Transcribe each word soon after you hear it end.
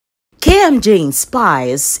KMJ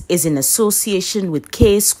Inspires is in association with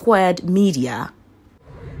K Squared Media.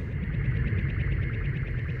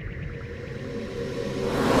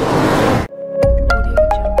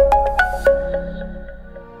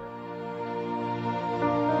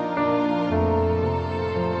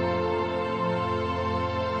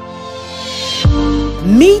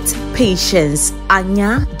 Meet Patience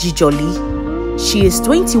Anya Jijoli. She is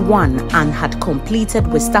 21 and had completed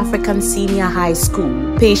West African Senior High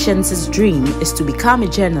School. Patience's dream is to become a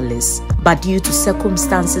journalist, but due to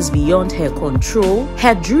circumstances beyond her control,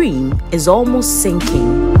 her dream is almost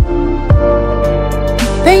sinking.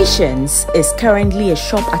 Patience is currently a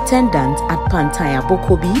shop attendant at Pantaya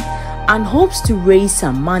Bokobi and hopes to raise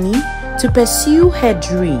some money to pursue her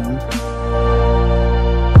dream.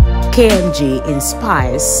 KMJ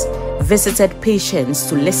Inspires visited Patience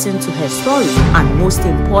to listen to her story and, most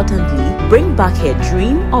importantly, bring back her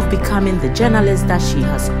dream of becoming the journalist that she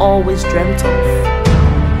has always dreamt of.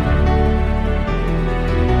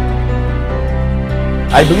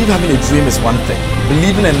 I believe having a dream is one thing,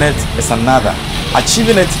 believing in it is another.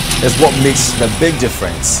 Achieving it is what makes the big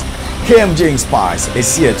difference. KMJ Inspires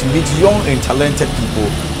is here to meet young and talented people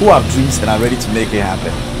who have dreams and are ready to make it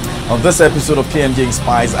happen. On this episode of KMJ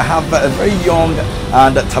Inspires, I have a very young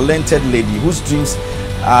and talented lady whose dreams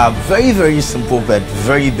are very, very simple but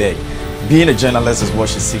very big. Being a journalist is what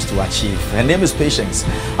she seeks to achieve. Her name is Patience.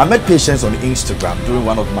 I met Patience on Instagram during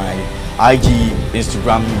one of my IG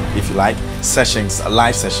Instagram, if you like, sessions,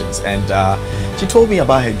 live sessions, and she told me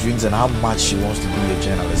about her dreams and how much she wants to be a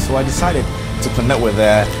journalist. So I decided to connect with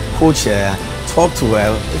her, coach her, talk to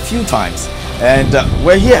her a few times, and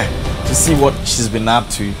we're here to see what she's been up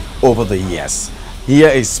to over the years. Here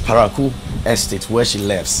is Paraku Estate, where she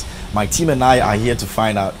lives. My team and I are here to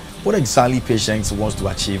find out what exactly Patience wants to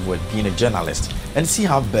achieve with being a journalist and see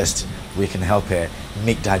how best we can help her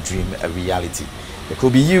make that dream a reality. It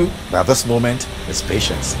could be you, but at this moment, it's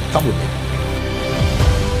Patience. Come with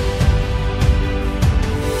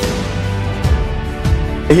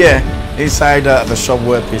me. Here, inside the shop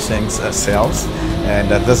where Patience sells, and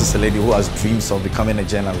this is a lady who has dreams of becoming a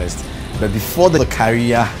journalist. But before the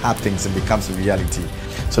career happens and becomes a reality.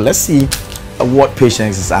 So let's see what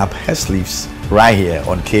Patience is up her sleeves right here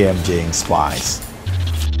on KMJ Inspires.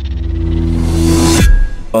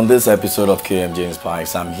 On this episode of KMJ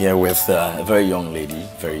Inspires, I'm here with a very young lady,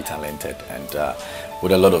 very talented, and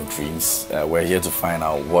with a lot of dreams. We're here to find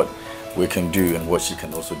out what we can do and what she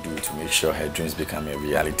can also do to make sure her dreams become a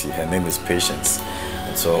reality. Her name is Patience.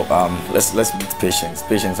 And so let's meet Patience.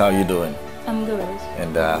 Patience, how are you doing? I'm good.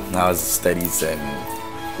 And how's the studies and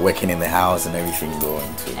working in the house and everything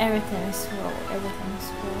going too? Everything is well. Everything is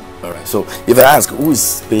well. All right. So if I ask, who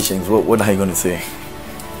is Patience? What are you going to say?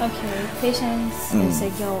 Okay. Patience is a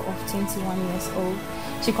girl of 21 years old.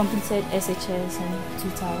 She completed SHS in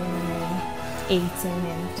 2018,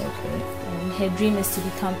 and her dream is to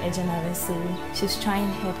become a journalist. So she's trying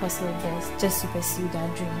her possible best just to pursue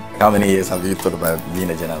that dream. How many years have you thought about being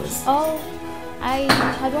a journalist? Oh, I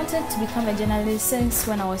had wanted to become a journalist since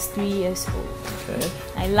when I was 3 years old. Okay.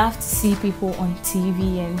 I love to see people on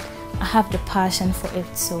TV and I have the passion for it,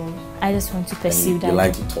 so I just want to pursue that. You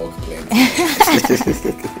like to talk plenty.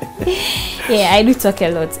 Yeah, I do talk a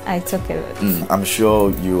lot. I talk a lot. I'm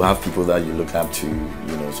sure you have people that you look up to,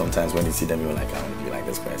 you know, sometimes when you see them you're like, I want to be like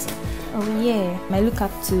this person. Oh yeah, I look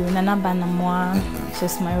up to Nana Banamwa.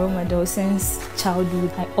 She's my role model since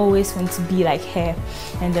childhood. I always want to be like her.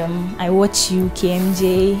 And I watch you,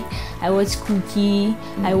 KMJ, I watch Cookie,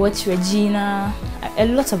 I watch Regina, a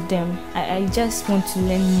lot of them. I just want to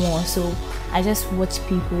learn more, so I just watch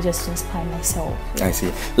people just to inspire myself. I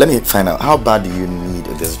see. Let me find out, how bad do you need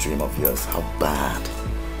this dream of yours? How bad?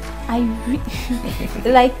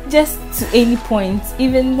 Like just to any point,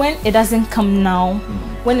 even when it doesn't come now,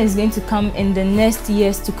 when it's going to come in the next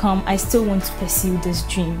years to come, I still want to pursue this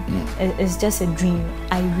dream. It's just a dream.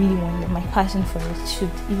 I really want it. My passion for it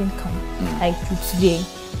should even come. Like today,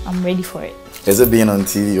 I'm ready for it. Is it being on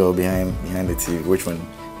TV or behind the TV? Which one?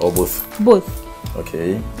 Or both? Both.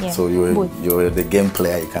 Okay. Yeah, so you're the game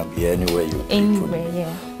player. You can be anywhere you. Anywhere,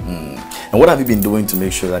 yeah. And what have you been doing to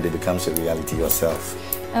make sure that it becomes a reality yourself?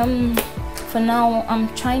 For now, I'm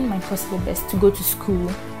trying my possible best to go to school.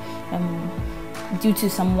 Due to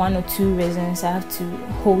some 1 or 2 reasons, I have to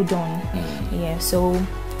hold on. Yeah, so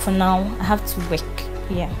for now, I have to work,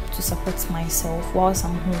 yeah, to support myself whilst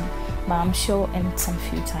I'm home. But I'm sure in some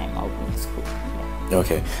few time I'll be in school. Yeah.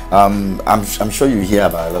 Okay. I'm sure you hear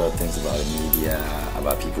about a lot of things about the media,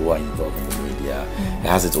 about people who are involved in the media. media, it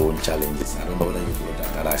has its own challenges. I don't know whether you've looked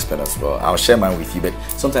at that aspect as well. I'll share mine with you, but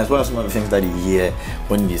sometimes what are some of the things that you hear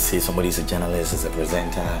when you say somebody's a journalist, is a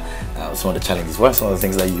presenter, some of the challenges? What are some of the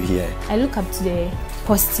things that you hear? I look up to the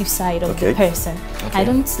positive side of the person. I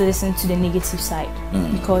don't listen to the negative side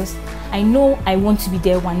because I know I want to be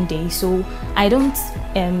there one day, so I don't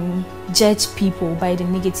judge people by the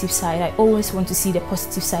negative side. I always want to see the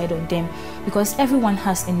positive side of them because everyone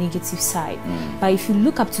has a negative side. But if you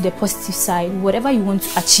look up to the positive side, whatever you want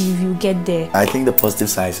to achieve, you get there. I think the positive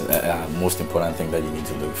side is the most important thing that you need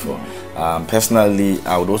to look for. Personally,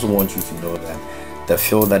 I would also want you to know that the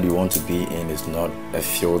field that you want to be in is not a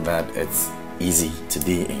field that it's easy to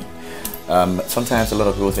be in. Sometimes a lot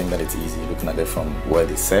of people think that it's easy, looking at it from where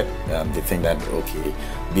they sit. They think that, okay,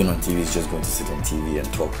 being on TV is just going to sit on TV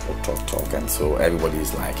and talk, and so everybody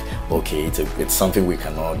is like, okay, it's something we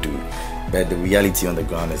can all do. But the reality on the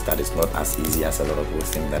ground is that it's not as easy as a lot of people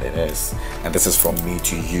think that it is. And this is from me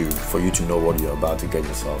to you, for you to know what you're about to get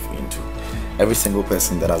yourself into. Every single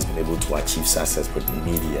person that has been able to achieve success with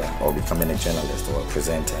media or becoming a journalist or a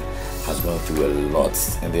presenter has gone through a lot,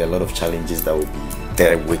 and there are a lot of challenges that will be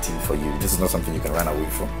there waiting for you. This is not something you can run away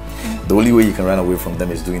from. The only way you can run away from them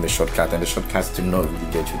is doing the shortcut, and the shortcuts do not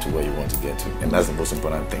really get you to where you want to get to, and that's the most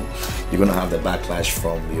important thing. You're going to have the backlash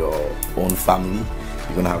from your own family,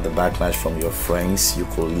 you're going to have the backlash from your friends, your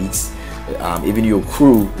colleagues, even your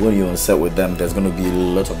crew. When you're on set with them, there's going to be a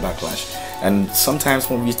lot of backlash. And sometimes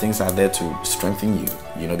some of these things are there to strengthen you,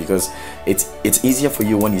 you know, because it's easier for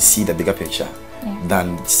you when you see the bigger picture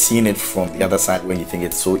than seeing it from the other side when you think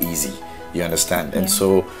it's so easy. You understand? And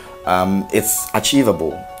so it's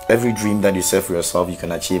achievable. Every dream that you set for yourself, you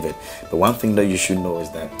can achieve it. But one thing that you should know is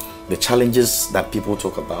that the challenges that people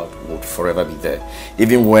talk about will forever be there.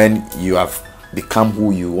 Even when you have become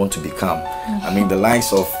who you want to become. I mean, the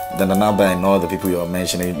likes of the Nanaba and all the people you're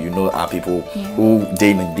mentioning, you know, are people who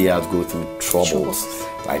day in and day out go through troubles.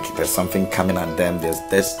 Like there's something coming at them, there's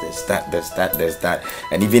this, there's that.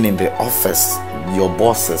 And even in the office, your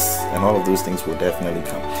bosses and all of those things will definitely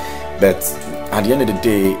come. But at the end of the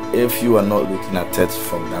day, if you are not looking at it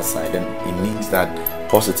from that side, then it means that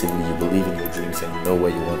positively you believe in your dreams and you know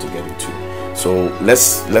where you want to get into. So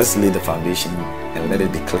let's lay the foundation and let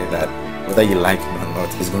it be clear that whether you like it or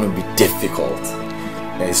not, it's going to be difficult.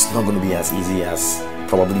 It's not going to be as easy as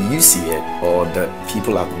probably you see it or the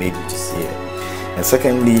people have made you to see it. And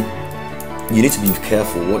secondly, you need to be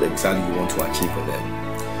careful what exactly you want to achieve with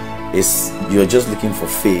them. If you're just looking for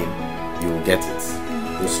fame, you will get it.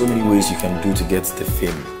 There's so many ways you can do to get the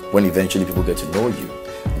fame when eventually people get to know you.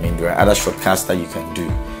 I mean, there are other shortcuts that you can do,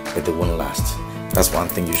 but they won't last. That's one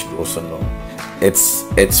thing you should also know. If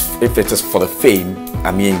it is for the fame,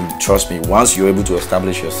 I mean, trust me, once you're able to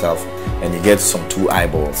establish yourself and you get some 2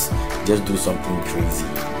 eyeballs, just do something crazy.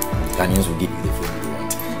 Ghanaians will give you the fame you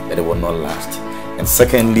want, but it will not last. And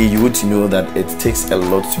secondly, you need to know that it takes a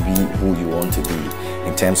lot to be who you want to be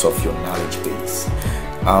in terms of your knowledge base.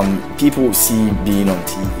 People see being on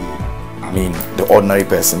TV, I mean, the ordinary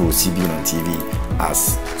person will see being on TV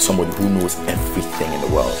as somebody who knows everything in the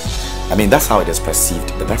world. I mean, that's how it is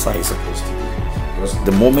perceived, but that's how it's supposed to be. Because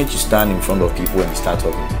the moment you stand in front of people and you start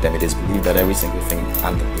talking to them, it is believed that every single thing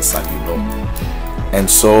under the sun you know. And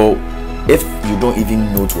so, if you don't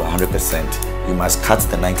even know to 100%, you must cut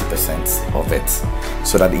the 90% of it,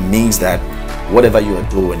 so that it means that whatever you are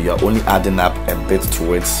doing, you are only adding up a bit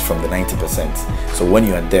towards from the 90%. So when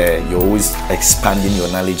you are there, you're always expanding your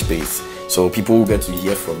knowledge base. So people will get to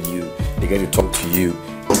hear from you, they get to talk to you.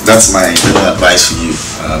 That's my little advice for you.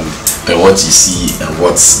 What you see and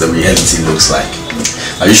what the reality looks like.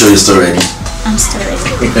 Are you sure you're still ready? I'm still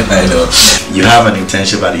ready. I know. You have an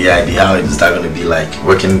internship at the EIB. How is that going to be like?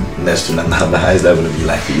 Working next to Nanaba, how is that going to be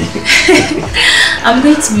like for you? I'm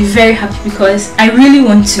going to be very happy because I really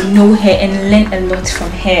want to know her and learn a lot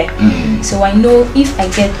from her. So I know if I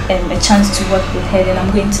get a chance to work with her, then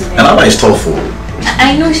I'm going to learn. Nanaba is thoughtful.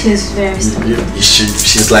 I know she's very stubborn.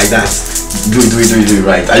 She's like that. Do it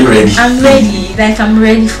right. Are you ready? I'm ready. Like, I'm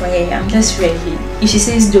ready for her. I'm just ready. If she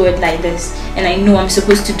says do it like this, and I know I'm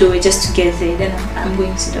supposed to do it just to get there, then I'm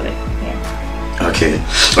going to do it. Yeah. Okay.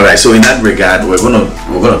 All right. So in that regard, we're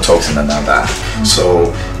gonna talk to Nanaba.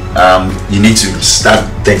 So you need to start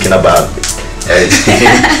thinking about an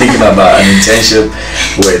internship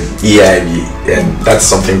with EIB, and that's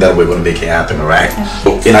something that we're going to make it happen. All right.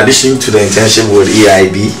 So in addition to the internship with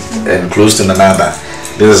EIB and close to Nanaba,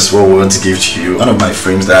 this is what we want to give to you. One of my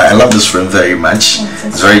frames that I love this frame very much.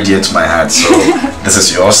 It's very dear to my heart. So this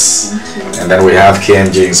is yours. And then we have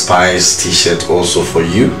KMJ INSPIRES t-shirt also for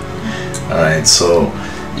you. All right. So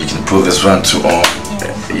you can put this one to on.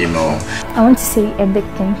 You know. I want to say a big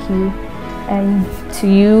thank you and to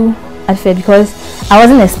you at first, because I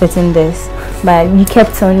wasn't expecting this, but you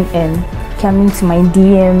kept on coming to my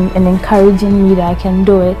DM and encouraging me that I can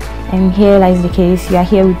do it. And here lies the case. You are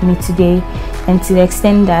here with me today, and to the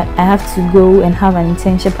extent that I have to go and have an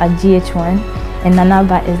internship at GH1, and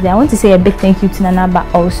Nanaba is there. I want to say a big thank you to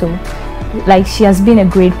Nanaba also. Like, she has been a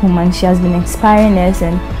great woman. She has been inspiring us,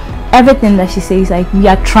 and everything that she says, like, we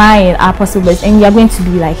are trying our possible best, and we are going to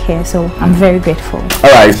be like her. So I'm very grateful.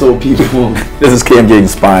 All right, so people, this is KMJ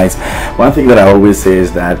Inspires. One thing that I always say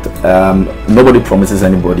is that nobody promises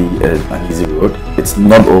anybody an easy road. It's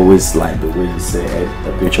not always like the way you said.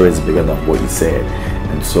 The picture is bigger than what you said.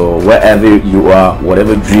 And so wherever you are,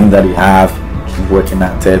 whatever dream that you have, keep working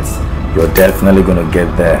at it. You're definitely going to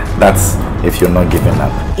get there. That's if you're not giving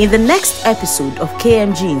up. In the next episode of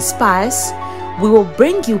KMG Inspires, we will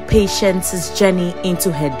bring you Patience's journey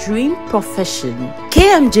into her dream profession.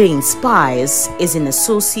 KMJ Inspires is in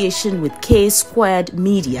association with K Squared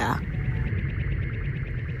Media.